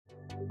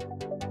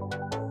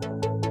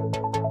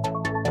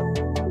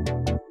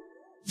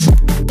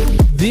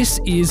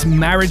This is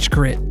Marriage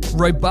Grit,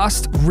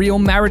 robust, real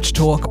marriage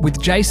talk with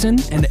Jason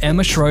and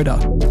Emma Schroeder.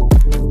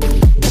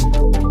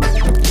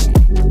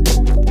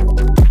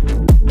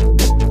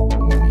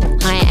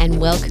 And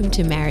welcome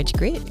to Marriage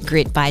Grit.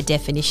 Grit, by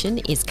definition,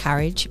 is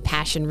courage,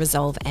 passion,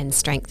 resolve, and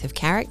strength of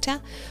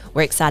character.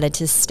 We're excited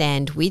to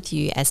stand with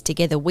you as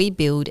together we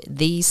build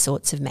these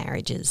sorts of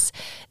marriages.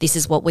 This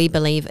is what we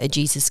believe a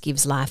Jesus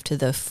gives life to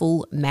the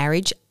full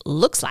marriage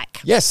looks like.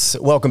 Yes,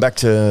 welcome back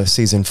to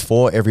season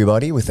 4,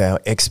 everybody, with our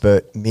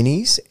expert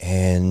minis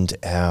and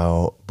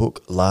our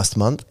book last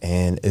month.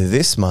 And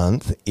this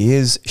month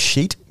is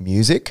Sheet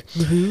Music,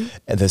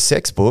 the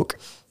sex book.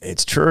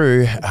 It's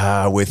true,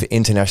 with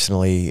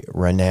internationally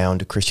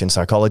renowned Christian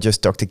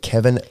psychologist, Dr.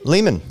 Kevin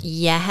Leman.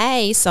 Yeah,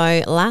 hey.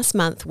 So last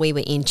month we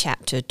were in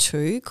chapter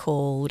 2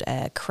 called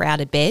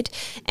Crowded Bed.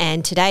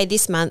 And today,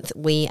 this month,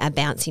 we are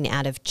bouncing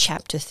out of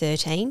chapter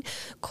 13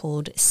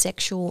 called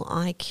Sexual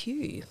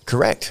IQ.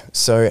 Correct.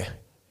 So,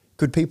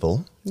 good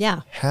people.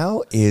 Yeah.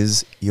 How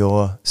is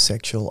your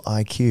sexual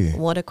IQ?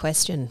 What a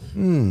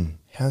question.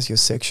 How's your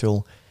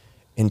sexual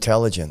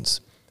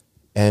intelligence?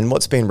 And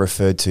what's been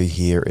referred to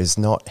here is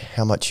not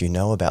how much you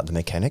know about the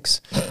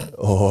mechanics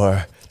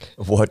or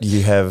what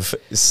you have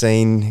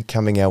seen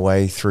coming our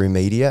way through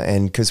media,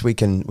 and because we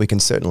can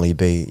certainly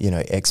be,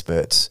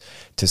 experts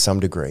to some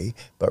degree,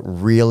 but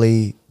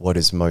really what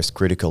is most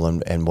critical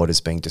and what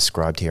is being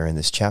described here in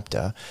this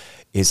chapter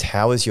is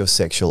how is your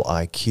sexual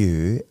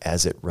IQ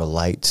as it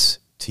relates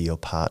to your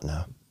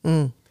partner.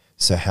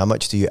 So how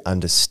much do you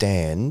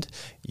understand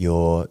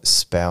your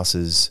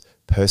spouse's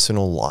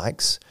personal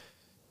likes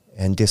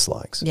and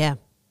dislikes? Yeah.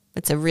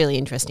 It's a really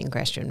interesting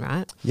question,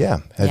 right? Yeah.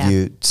 Have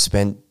you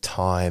spent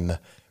time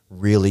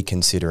really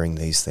considering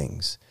these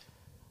things?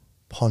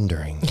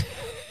 Pondering,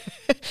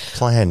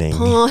 planning,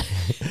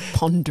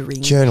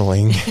 pondering,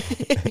 journaling,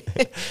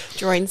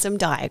 drawing some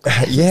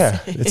diagrams. Yeah,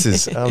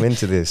 I'm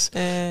into this.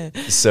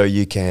 So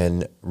you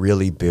can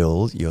really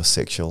build your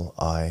sexual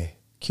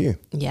IQ.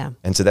 Yeah.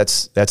 And so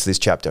that's this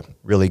chapter.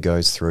 Really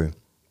goes through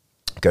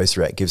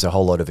it, gives a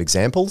whole lot of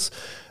examples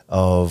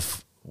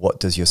of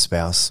what does your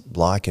spouse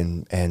like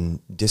and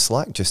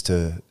dislike, just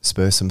to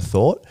spur some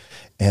thought.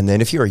 And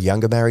then if you're a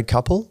younger married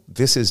couple,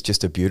 this is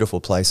just a beautiful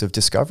place of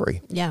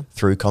discovery. Yeah.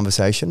 Through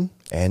conversation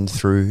and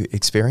through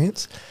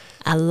experience.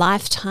 A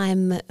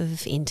lifetime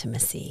of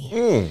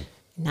intimacy.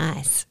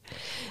 Nice.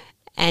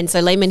 And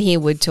so Leman here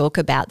would talk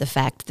about the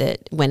fact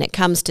that when it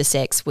comes to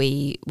sex,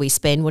 we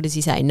spend, what does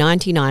he say,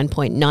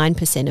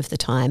 99.9% of the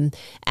time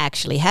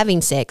actually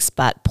having sex,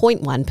 but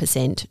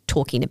 0.1%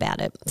 talking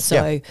about it.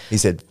 So he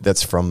said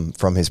that's from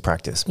his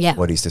practice. Yeah.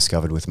 What he's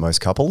discovered with most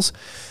couples,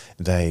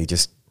 they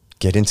just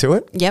get into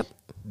it. Yep.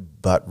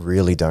 But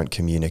really don't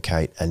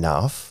communicate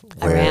enough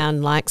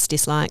around likes,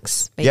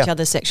 dislikes, each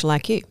other's sexual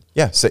IQ.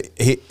 Yeah, so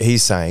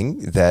he's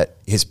saying that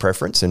his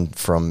preference, and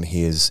from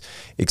his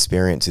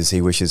experiences,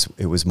 he wishes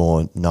it was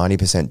more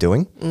 90%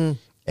 doing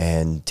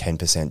and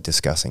 10%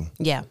 discussing.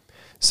 Yeah.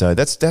 So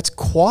that's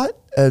quite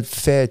a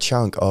fair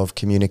chunk of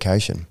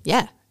communication.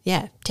 Yeah.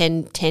 Yeah,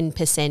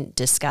 10%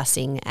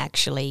 discussing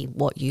actually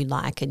what you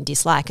like and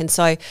dislike. And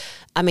so,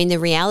 I mean, the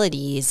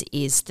reality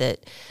is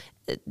that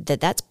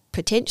that's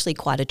potentially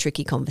quite a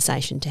tricky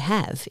conversation to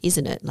have,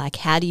 isn't it? Like,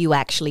 how do you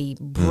actually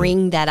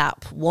bring that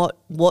up?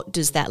 What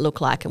does that look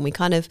like? And we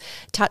kind of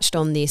touched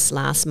on this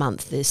last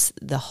month,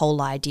 the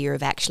whole idea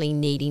of actually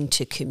needing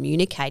to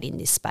communicate in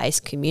this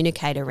space,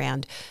 communicate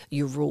around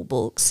your rule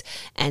books.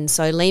 And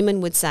so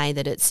Leman would say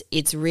that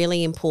it's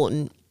really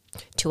important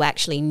to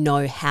actually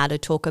know how to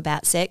talk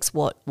about sex,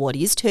 what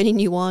is turning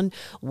you on,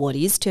 what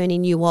is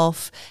turning you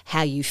off,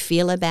 how you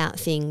feel about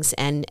things,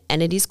 and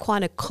it is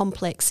quite a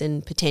complex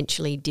and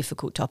potentially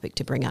difficult topic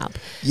to bring up.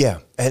 Yeah,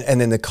 and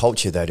then the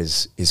culture that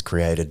is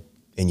created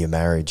in your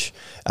marriage.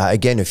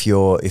 Again, if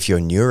you're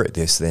newer at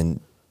this, then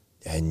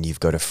and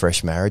you've got a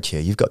fresh marriage here,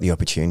 you've got the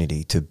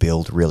opportunity to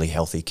build really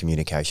healthy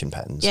communication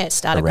patterns. Yeah,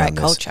 start a great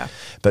culture.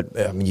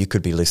 But you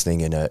could be listening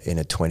in a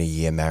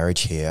 20-year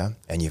marriage here,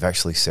 and you've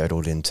actually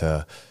settled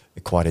into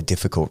quite a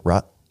difficult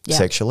rut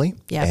sexually,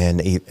 and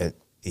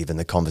even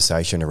the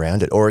conversation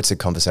around it, or it's a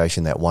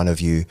conversation that one of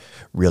you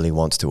really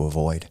wants to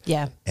avoid.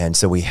 Yeah. And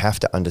so we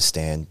have to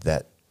understand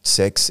that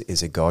sex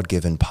is a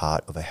God-given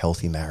part of a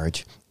healthy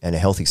marriage, and a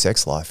healthy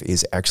sex life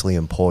is actually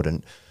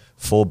important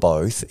for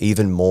both,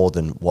 even more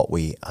than what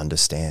we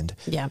understand.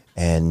 Yeah.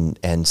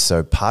 And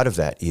so part of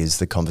that is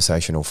the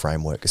conversational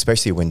framework,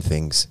 especially when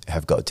things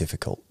have got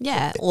difficult.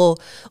 Yeah. Or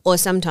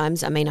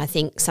sometimes, I mean, I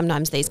think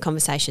sometimes these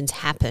conversations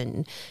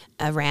happen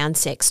around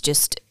sex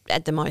just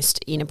at the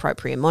most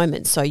inappropriate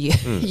moments. So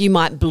you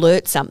might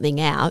blurt something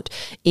out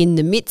in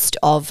the midst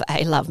of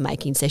a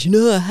lovemaking session.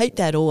 Oh, I hate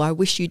that, or I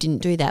wish you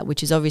didn't do that,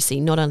 which is obviously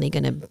not only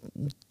going to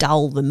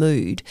dull the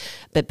mood,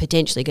 but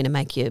potentially going to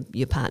make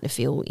your partner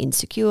feel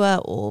insecure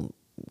or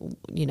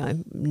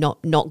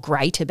not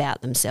great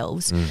about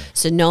themselves.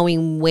 So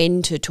knowing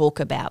when to talk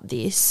about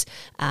this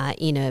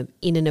in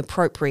an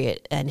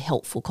appropriate and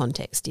helpful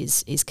context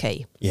is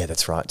key. Yeah,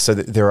 that's right. So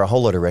there are a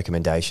whole lot of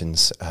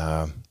recommendations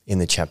in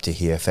the chapter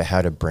here for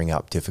how to bring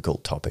up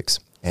difficult topics.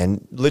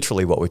 And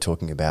literally what we're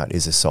talking about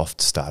is a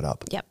soft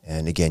startup. Yep.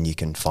 And again, you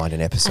can find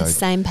an episode. A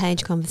same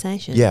page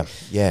conversation. Yeah.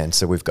 And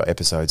so we've got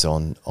episodes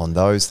on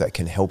those that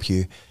can help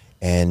you.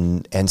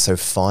 And so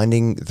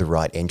finding the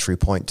right entry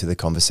point to the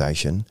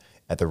conversation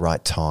at the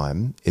right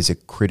time is a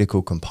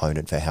critical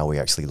component for how we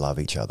actually love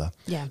each other.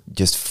 Yeah.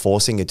 Just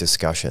forcing a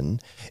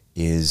discussion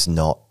is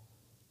not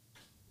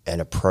an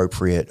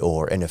appropriate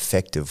or an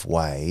effective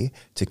way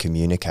to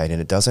communicate,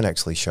 and it doesn't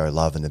actually show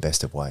love in the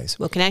best of ways.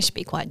 Well, it can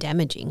actually be quite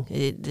damaging.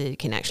 It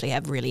can actually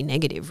have really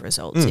negative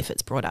results if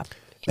it's brought up.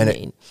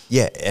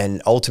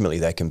 And ultimately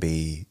that can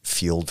be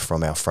fueled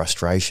from our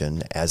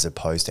frustration as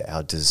opposed to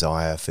our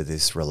desire for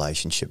this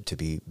relationship to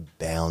be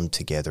bound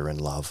together in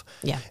love.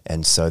 Yeah.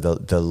 And so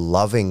the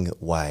loving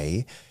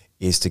way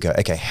is to go,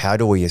 okay, how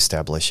do we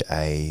establish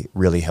a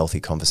really healthy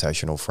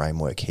conversational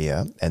framework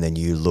here? And then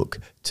you look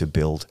to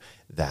build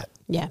that.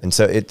 Yeah. And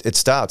so it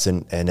starts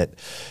and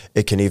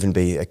it can even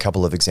be a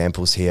couple of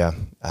examples here.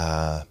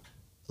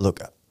 Look,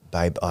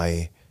 babe,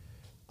 I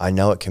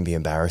know it can be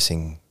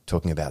embarrassing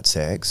talking about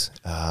sex,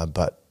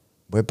 but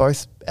we're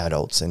both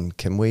adults and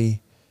can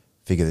we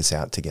figure this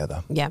out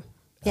together? Yeah.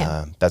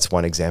 Yeah. That's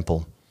one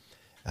example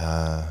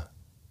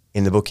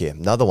in the book here.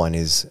 Another one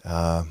is,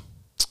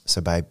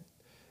 so babe,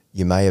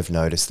 you may have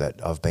noticed that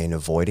I've been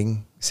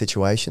avoiding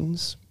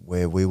situations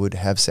where we would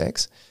have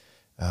sex,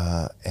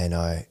 and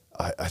I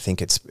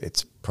think it's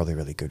probably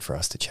really good for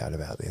us to chat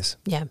about this.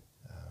 Yeah.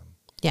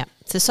 Yeah.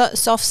 So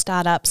soft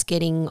startups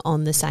getting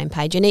on the same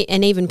page and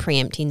even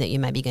preempting that you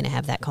may be going to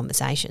have that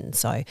conversation.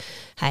 So,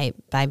 hey,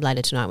 babe,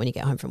 later tonight when you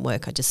get home from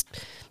work,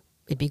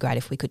 it'd be great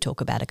if we could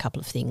talk about a couple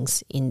of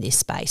things in this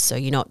space. So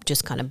you're not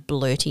just kind of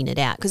blurting it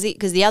out.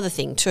 Because the other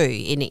thing too,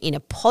 in a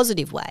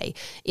positive way,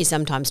 is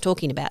sometimes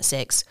talking about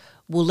sex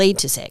will lead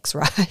to sex,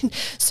 right?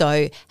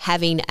 So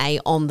having a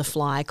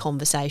on-the-fly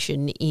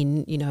conversation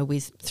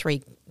with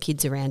 3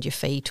 kids around your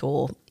feet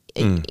or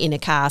in a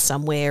car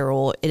somewhere,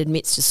 or it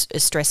admits to a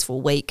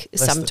stressful week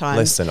sometimes.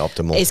 Less than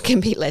optimal. It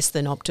can be less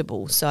than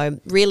optimal. So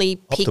really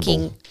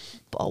picking...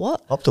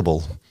 What?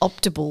 Optimal.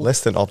 Optimal. Less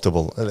than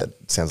optimal.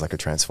 That sounds like a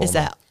transformer. Is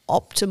that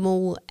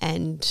optimal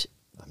and...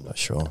 I'm not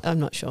sure.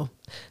 I'm not sure.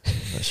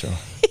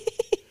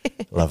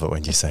 Love it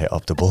when you say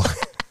optimal.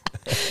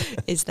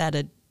 Is that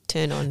a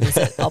turn on? Is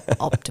it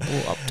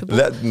optimal?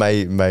 That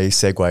may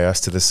segue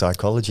us to the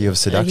psychology of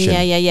seduction.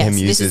 Yeah. Em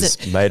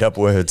uses made up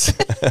words.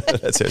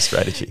 That's her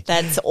strategy.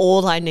 That's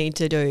all I need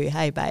to do.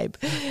 Hey, babe.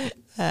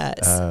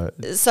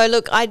 So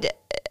look,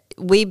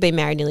 we've been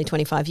married nearly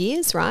 25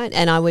 years, right?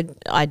 And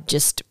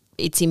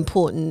it's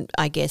important,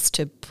 I guess,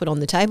 to put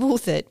on the table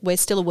that we're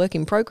still a work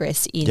in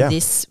progress in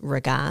this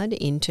regard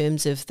in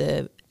terms of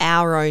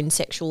our own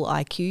sexual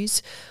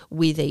IQs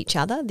with each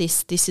other.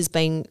 This has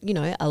been,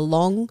 a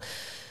long,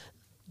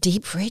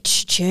 deep,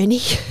 rich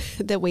journey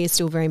that we are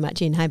still very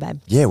much in. Hey, babe.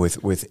 Yeah,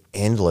 with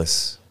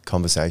endless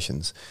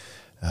conversations.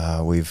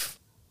 We've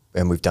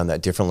done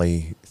that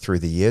differently through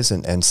the years,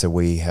 and so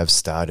we have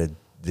started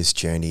this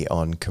journey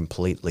on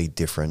completely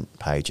different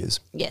pages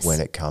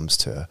when it comes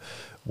to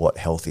what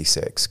healthy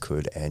sex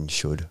could and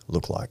should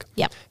look like.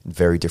 Yep.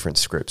 Very different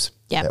scripts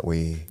that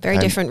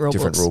different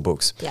rule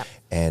books. Yep.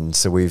 And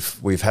so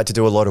we've had to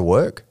do a lot of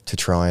work to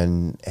try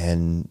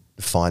and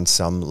find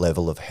some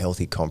level of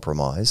healthy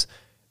compromise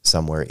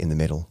somewhere in the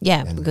middle.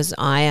 Yeah, because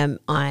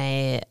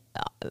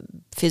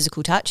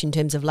physical touch in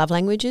terms of love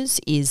languages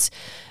is,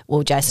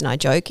 well, Jason and I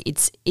joke,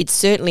 it's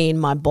certainly in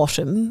my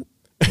bottom.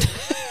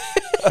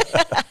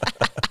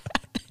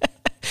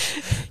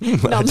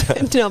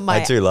 not my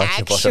I do like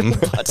your bottom.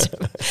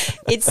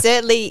 It's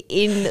certainly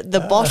in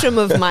the bottom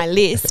of my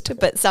list,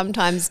 but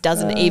sometimes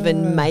doesn't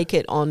even make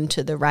it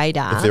onto the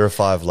radar. If there are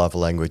 5 love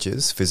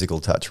languages, physical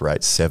touch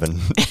rates 7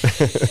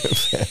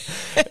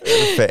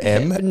 for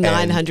M.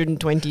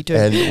 922.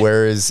 And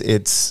whereas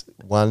it's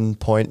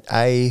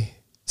 1.A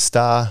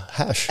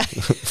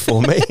 *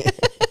 for me.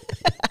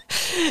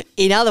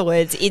 In other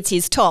words, it's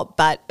his top,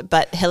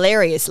 but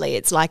hilariously,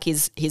 it's like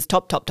his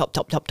top.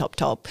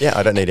 Yeah,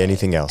 I don't need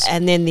anything else.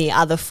 And then the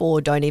other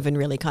 4 don't even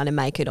really kind of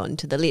make it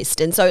onto the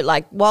list. And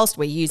so, whilst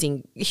we're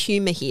using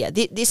humour here,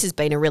 this has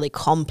been a really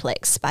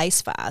complex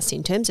space for us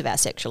in terms of our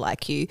sexual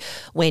IQ,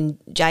 when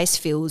Jace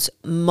feels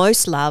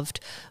most loved,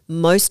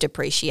 most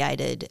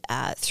appreciated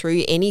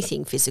through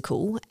anything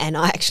physical, and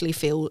I actually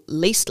feel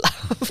least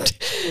loved,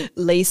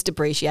 least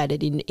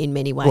appreciated in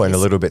many ways. Oh, and a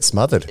little bit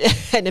smothered.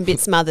 And a bit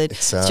smothered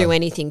through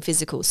anything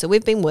physical. So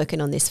we've been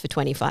working on this for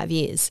 25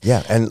 years.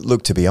 Yeah, and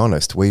look, to be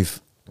honest,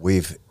 we've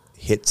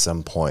hit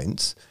some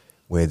points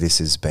where this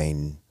has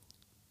been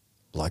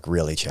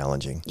really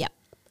challenging. Yeah.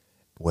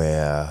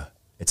 Where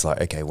it's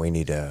like, okay, we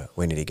need to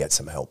get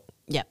some help.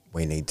 Yeah.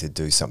 We need to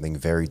do something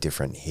very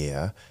different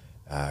here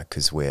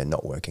because we're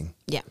not working.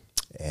 Yeah.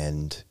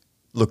 And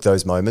look,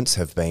 those moments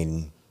have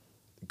been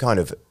kind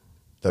of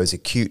those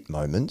acute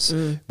moments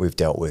we've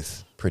dealt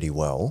with pretty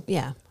well.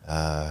 Yeah.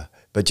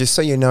 But just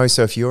so you know,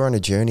 so if you're on a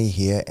journey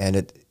here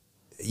and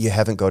you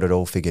haven't got it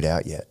all figured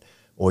out yet,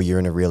 or you're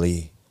in a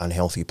really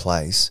unhealthy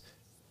place,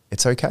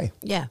 it's okay.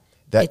 Yeah.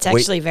 It's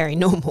actually very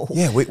normal.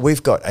 Yeah,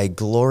 we've got a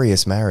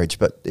glorious marriage,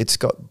 but it's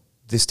got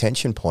this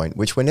tension point,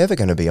 which we're never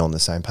going to be on the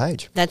same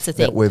page. That's the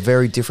thing. That we're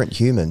very different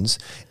humans,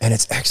 and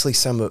it's actually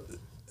some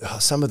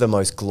of the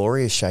most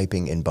glorious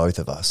shaping in both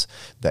of us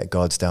that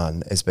God's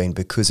done has been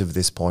because of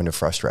this point of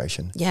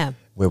frustration. Yeah.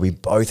 Where we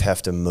both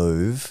have to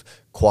move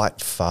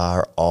quite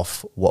far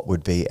off what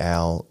would be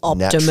our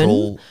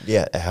Optimum.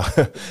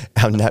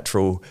 our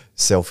natural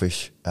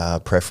selfish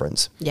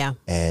preference. Yeah.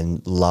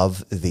 And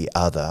love the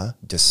other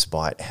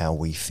despite how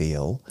we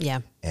feel.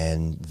 Yeah.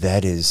 And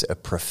that is a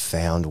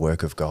profound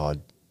work of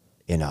God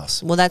in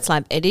us. Well, that's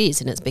like it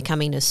is, and it's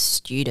becoming a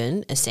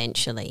student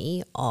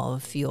essentially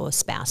of your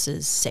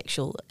spouse's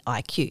sexual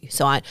IQ.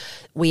 So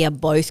we are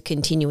both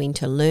continuing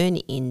to learn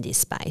in this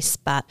space,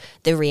 but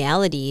the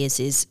reality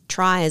is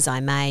try as I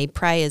may,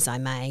 pray as I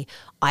may,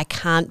 I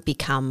can't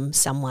become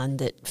someone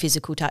that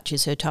physical touch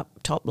is her top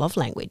love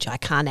language. I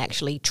can't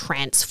actually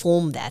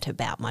transform that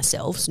about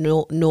myself,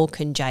 nor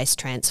can Jace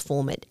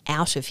transform it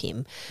out of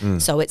him.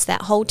 So it's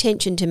that whole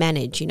tension to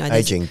manage.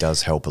 Aging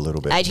does help a little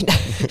bit.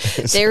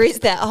 There is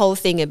that whole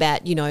thing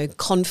about,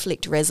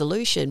 conflict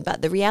resolution,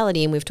 but the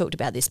reality, and we've talked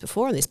about this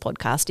before on this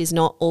podcast, is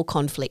not all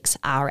conflicts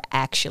are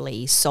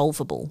actually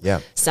solvable. Yeah.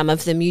 Some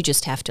of them you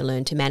just have to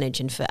learn to manage.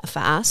 And for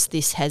us,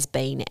 this has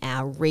been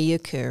our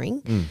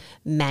reoccurring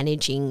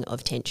managing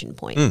of tension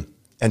point.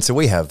 And so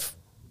we have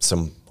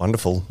some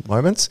wonderful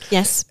moments.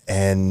 Yes.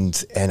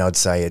 And I'd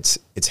say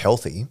it's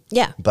healthy.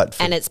 Yeah. But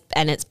and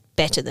it's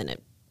better than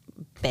it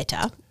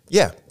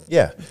Yeah.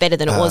 better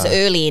than it was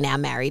early in our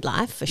married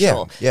life, for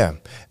sure. Yeah.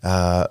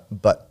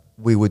 But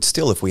we would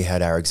still, if we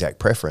had our exact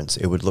preference,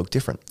 it would look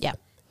different. Yeah.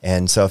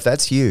 And so if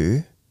that's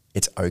you,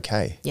 it's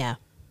okay. Yeah.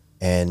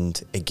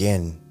 And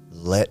again,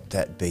 let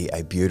that be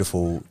a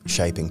beautiful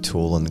shaping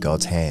tool in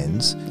God's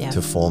hands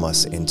to form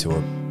us into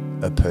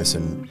a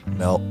person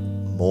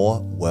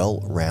more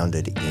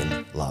well-rounded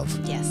in love.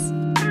 Yes.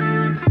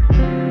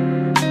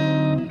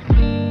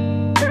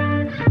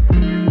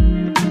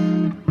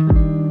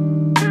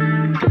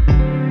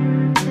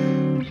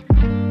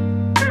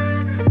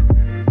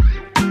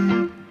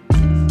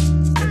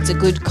 It's a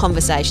good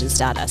conversation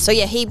starter. So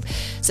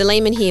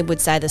Leman here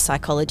would say the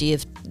psychology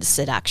of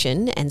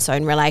seduction, and so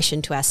in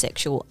relation to our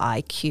sexual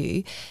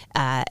IQ,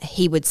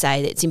 he would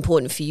say that it's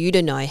important for you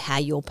to know how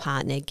your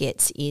partner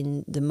gets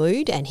in the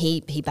mood, and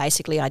he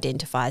basically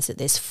identifies that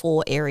there's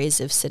 4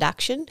 areas of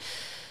seduction: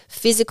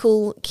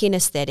 physical,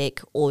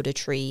 kinesthetic,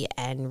 auditory,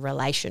 and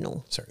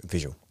relational. Sorry,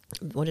 visual.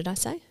 What did I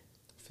say?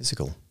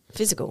 Physical.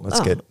 Physical. That's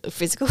good.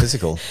 Physical.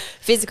 Physical.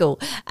 Physical.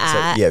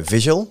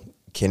 Visual,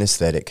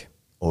 kinesthetic,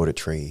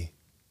 auditory,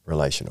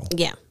 relational.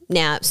 Yeah.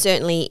 Now,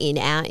 certainly in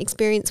our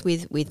experience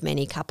with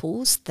many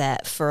couples,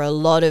 that for a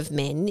lot of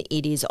men,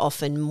 it is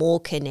often more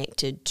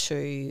connected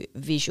to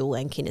visual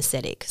and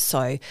kinesthetic.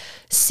 So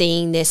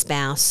seeing their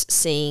spouse,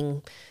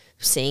 seeing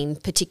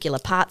particular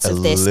parts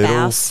of their spouse. A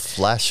little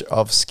flash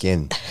of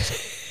skin.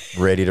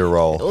 Ready to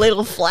roll.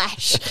 Little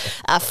flash,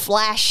 a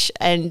flash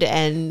and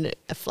a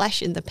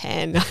flash in the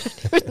pan. I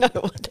don't even know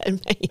what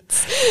that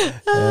means.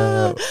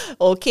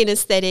 Or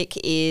kinesthetic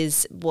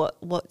is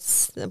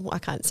I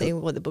can't see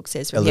what the book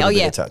says. A little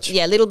bit of touch.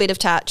 Yeah, a little bit of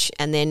touch,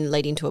 and then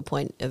leading to a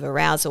point of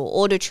arousal.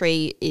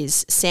 Auditory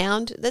is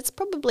sound. That's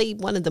probably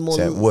one of the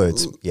more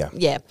words. Yeah.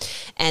 Yeah,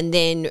 and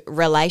then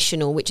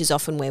relational, which is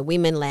often where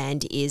women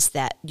land, is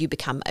that you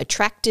become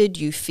attracted,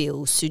 you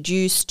feel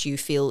seduced, you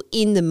feel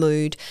in the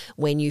mood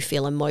when you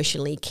feel emotionally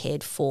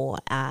cared for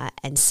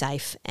and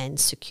safe and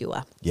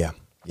secure. Yeah,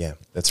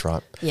 that's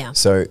right. Yeah.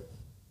 So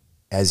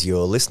as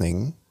you're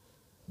listening,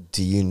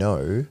 do you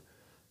know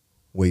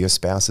where your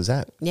spouse is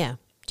at? Yeah.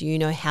 Do you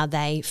know how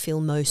they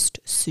feel most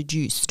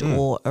seduced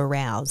or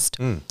aroused?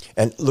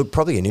 And look,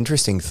 probably an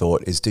interesting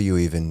thought is, do you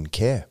even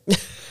care?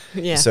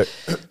 Yeah. So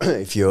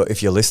if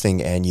you're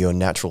listening and your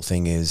natural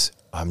thing is,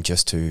 I'm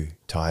just too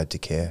tired to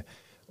care,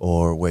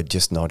 or we're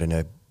just not in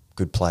a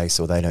good place,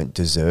 or they don't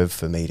deserve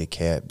for me to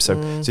care.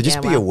 So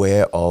just be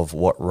aware of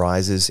what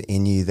rises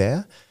in you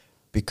there,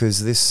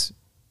 because this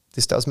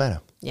does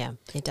matter. Yeah,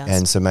 it does.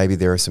 And so maybe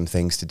there are some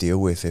things to deal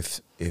with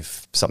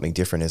if something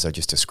different, as I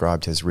just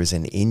described, has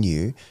risen in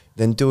you.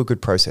 Then do a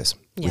good process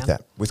with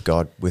that, with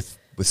God, with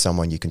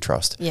someone you can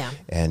trust. Yeah.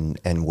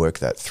 And work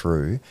that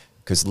through,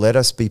 because let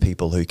us be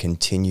people who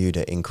continue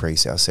to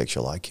increase our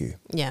sexual IQ.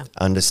 Yeah.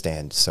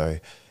 Understand. So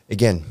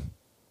again,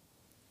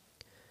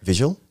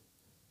 visual,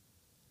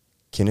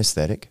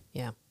 kinesthetic,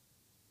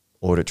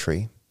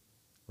 auditory,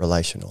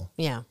 relational.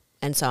 Yeah.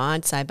 And so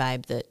I'd say,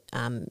 babe, that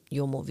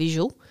you're more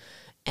visual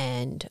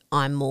and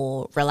I'm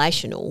more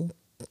relational.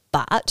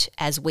 But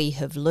as we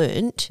have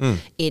learnt,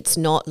 it's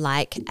not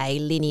like a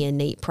linear,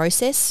 neat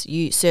process.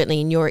 You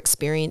certainly, in your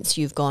experience,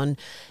 you've gone,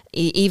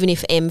 even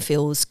if M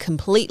feels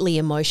completely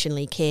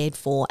emotionally cared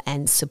for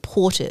and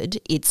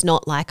supported, it's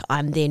not like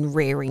I'm then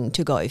raring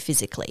to go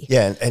physically.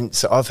 Yeah, and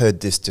so I've heard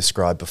this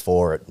described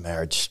before at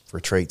marriage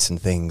retreats and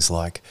things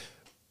like,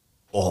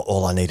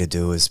 all I need to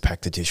do is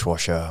pack the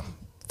dishwasher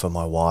for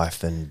my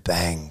wife, and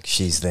bang,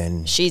 she's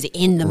in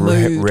the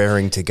mood,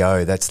 raring to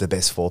go. That's the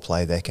best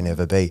foreplay there can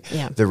ever be.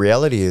 Yeah. The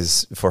reality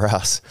is, for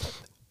us,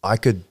 I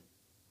could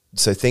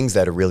so things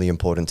that are really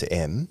important to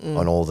Em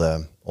on all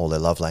their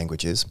love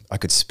languages, I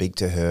could speak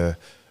to her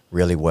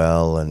really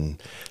well,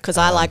 and because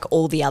I like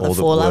all the other all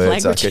the four love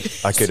words.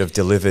 languages. I could have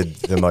delivered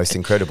the most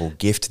incredible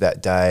gift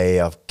that day.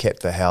 I've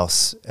kept the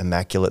house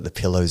immaculate. The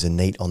pillows are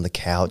neat on the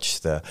couch.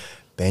 The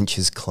bench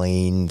is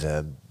clean.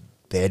 The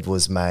bed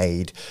was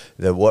made.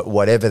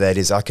 Whatever that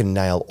is, I can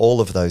nail all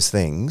of those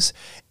things,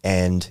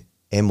 and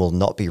Em will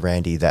not be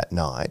randy that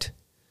night,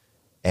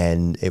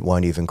 and it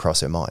won't even cross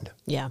her mind.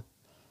 Yeah.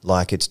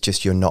 Like, it's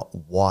just you're not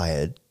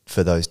wired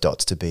for those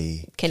dots to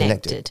be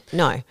connected.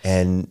 No.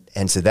 And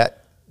so that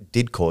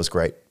did cause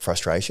great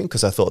frustration,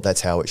 because I thought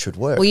that's how it should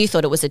work. Well, you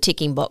thought it was a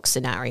ticking box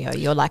scenario.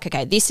 You're like,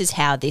 okay, this is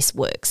how this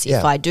works. If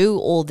Yeah. I do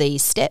all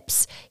these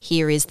steps,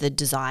 here is the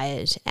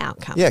desired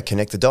outcome. Yeah,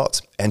 connect the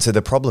dots. And so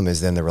the problem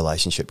is then the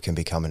relationship can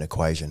become an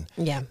equation.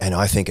 Yeah. And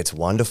I think it's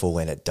wonderful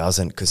when it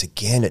doesn't, because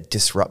again, it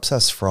disrupts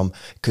us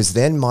because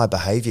then my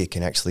behavior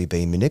can actually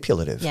be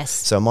manipulative. Yes.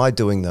 So am I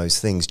doing those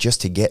things just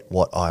to get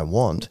what I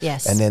want?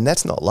 Yes. And then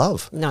that's not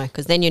love. No,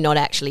 because then you're not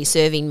actually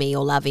serving me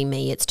or loving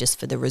me. It's just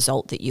for the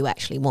result that you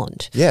actually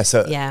want. Yeah.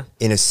 So Yeah.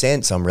 in a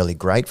sense, I'm really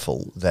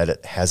grateful that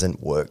it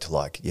hasn't worked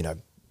like,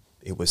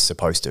 it was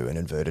supposed to, in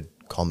inverted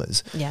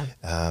commas. Yeah.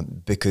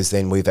 Because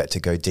then we've had to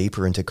go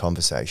deeper into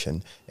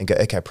conversation and go,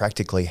 okay,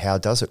 practically, how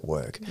does it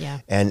work?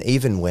 Yeah. And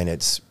even when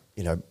it's,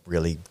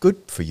 really good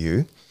for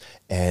you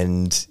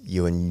and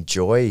you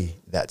enjoy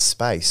that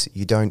space,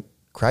 you don't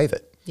crave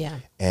it. Yeah.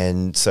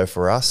 And so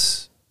for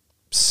us,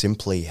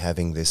 simply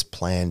having this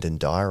planned and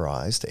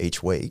diarised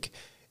each week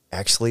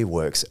actually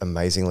works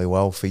amazingly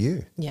well for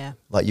you. Yeah.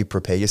 Like, you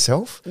prepare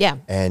yourself. Yeah.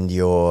 And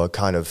you're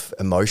kind of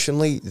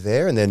emotionally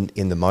there, and then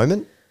in the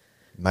moment,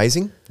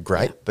 amazing,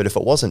 great. Yeah. But if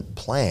it wasn't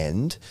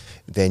planned,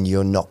 then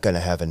you're not going to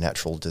have a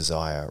natural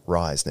desire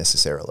rise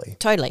necessarily.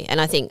 Totally.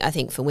 And I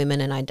think for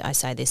women, and I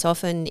say this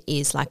often,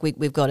 is like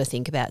we've got to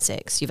think about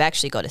sex. You've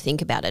actually got to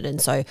think about it.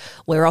 And so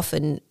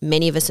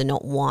many of us are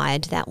not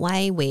wired that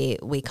way.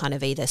 We kind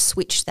of either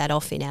switch that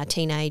off in our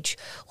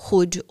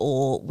teenagehood,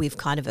 or we've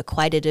kind of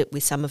equated it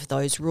with some of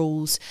those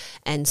rules.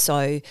 And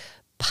so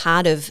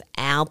part of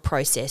our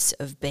process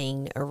of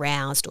being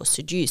aroused or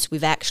seduced,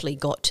 we've actually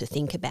got to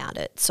think about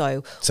it.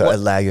 So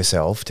allow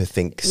yourself to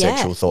think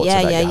sexual thoughts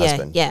about your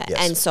husband. Yeah. Yes.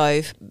 And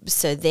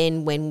so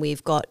then when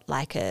we've got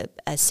like a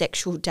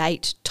sexual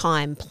date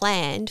time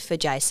planned for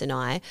Jace and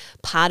I,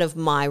 part of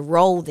my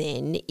role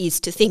then is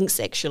to think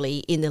sexually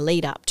in the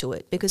lead up to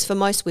it. Because for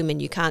most women,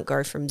 you can't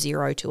go from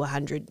 0 to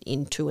 100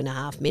 in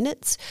 2.5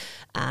 minutes.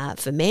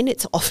 For men,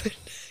 it's often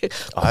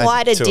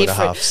quite a different...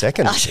 2.5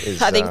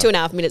 seconds. I think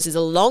 2.5 minutes is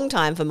a long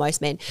time for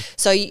most men.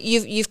 So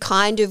you've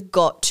kind of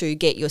got to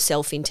get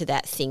yourself into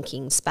that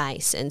thinking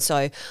space. And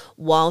so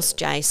whilst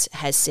Jace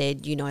has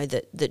said,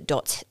 that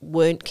dots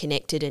weren't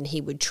connected and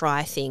he would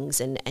try things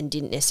and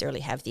didn't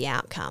necessarily have the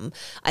outcome,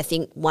 I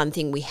think one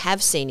thing we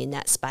have seen in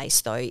that space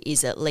though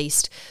is at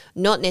least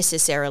not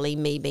necessarily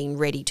me being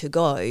ready to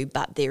go,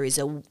 but there is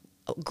a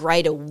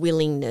greater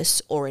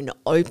willingness or an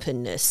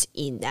openness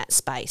in that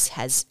space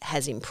has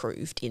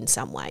improved in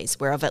some ways,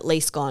 where I've at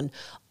least gone,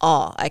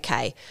 oh,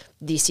 okay,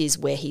 this is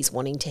where he's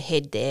wanting to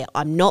head there.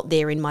 I'm not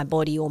there in my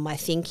body or my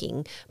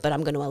thinking, but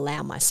I'm going to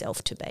allow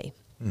myself to be.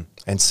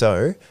 And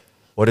so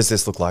what does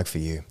this look like for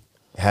you?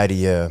 How do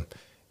you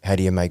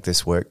make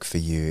this work for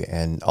you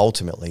and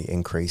ultimately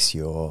increase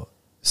your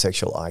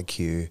sexual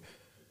IQ?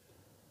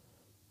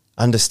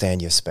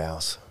 Understand your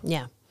spouse.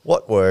 Yeah.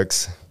 What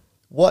works?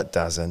 What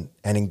doesn't,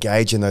 and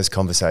engage in those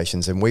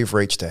conversations. And we've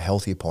reached a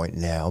healthy point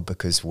now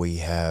because we've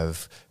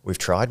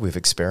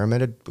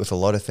experimented with a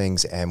lot of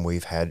things, and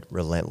we've had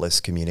relentless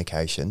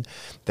communication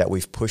that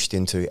we've pushed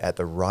into at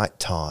the right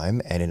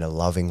time and in a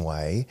loving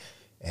way.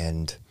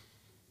 And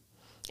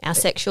our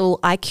sexual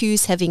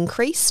IQs have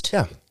increased.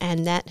 Yeah.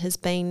 And that has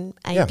been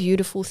a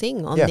beautiful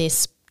thing on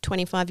this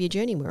 25-year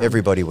journey we're on.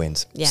 Everybody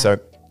wins. Yeah. So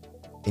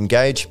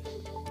engage,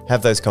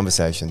 have those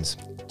conversations,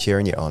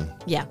 cheering you on.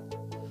 Yeah.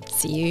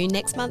 See you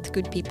next month,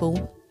 good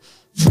people.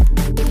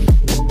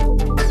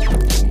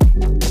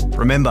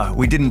 Remember,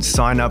 we didn't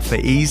sign up for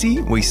easy,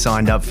 we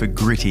signed up for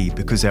gritty,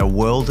 because our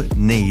world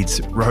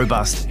needs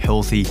robust,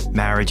 healthy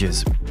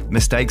marriages.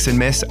 Mistakes and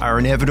mess are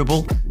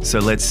inevitable, so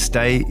let's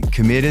stay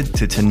committed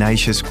to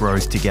tenacious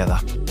growth together.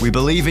 We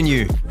believe in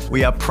you.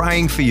 We are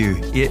praying for you.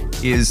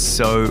 It is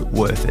so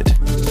worth it.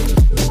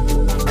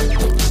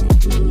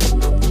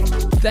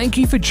 Thank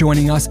you for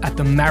joining us at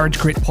the Marriage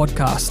Grit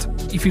podcast.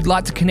 If you'd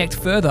like to connect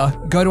further,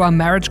 go to our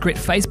Marriage Grit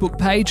Facebook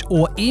page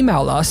or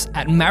email us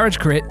at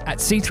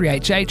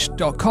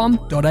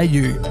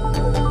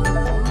marriagegrit@c3hh.com.au.